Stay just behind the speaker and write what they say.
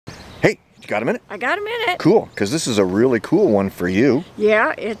Got a minute? I got a minute. Cool, because this is a really cool one for you.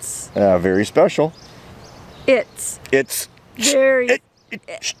 Yeah, it's... very special. It's very...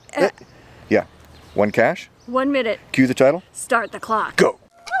 Yeah. 1 cache. 1 minute. Cue the title. Start the clock. Go.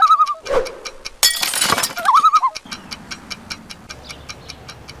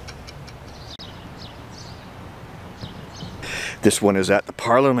 This one is at the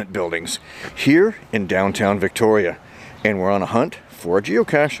Parliament Buildings here in downtown Victoria. And we're on a hunt for a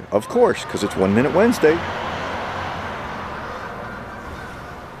geocache, of course, because it's 1 Minute Wednesday.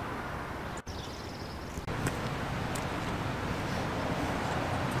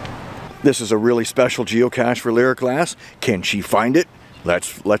 This is a really special geocache for Lyric Glass. Can she find it?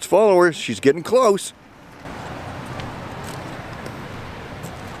 Let's follow her. She's getting close.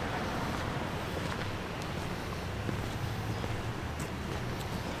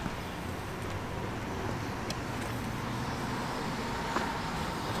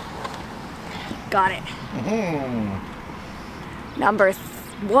 Got it. Number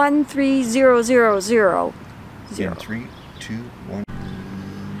 13000. In 3, 2, 1.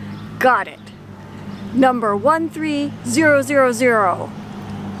 Got it. Number 13000.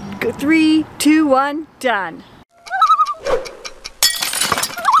 3, 2, 1, done.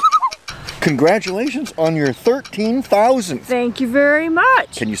 Congratulations on your 13,000th. Thank you very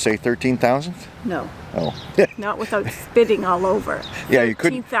much. Can you say 13,000th? No. Oh. Not without spitting all over. Yeah, you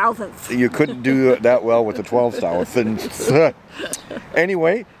couldn't. 13,000th. You couldn't do that well with the 12,000th.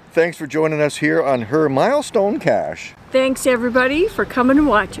 Anyway, thanks for joining us here on her Milestone cache. Thanks everybody for coming and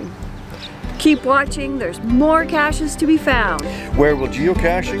watching. Keep watching, there's more caches to be found. Where will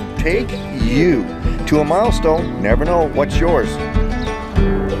geocaching take you? To a milestone, never know what's yours.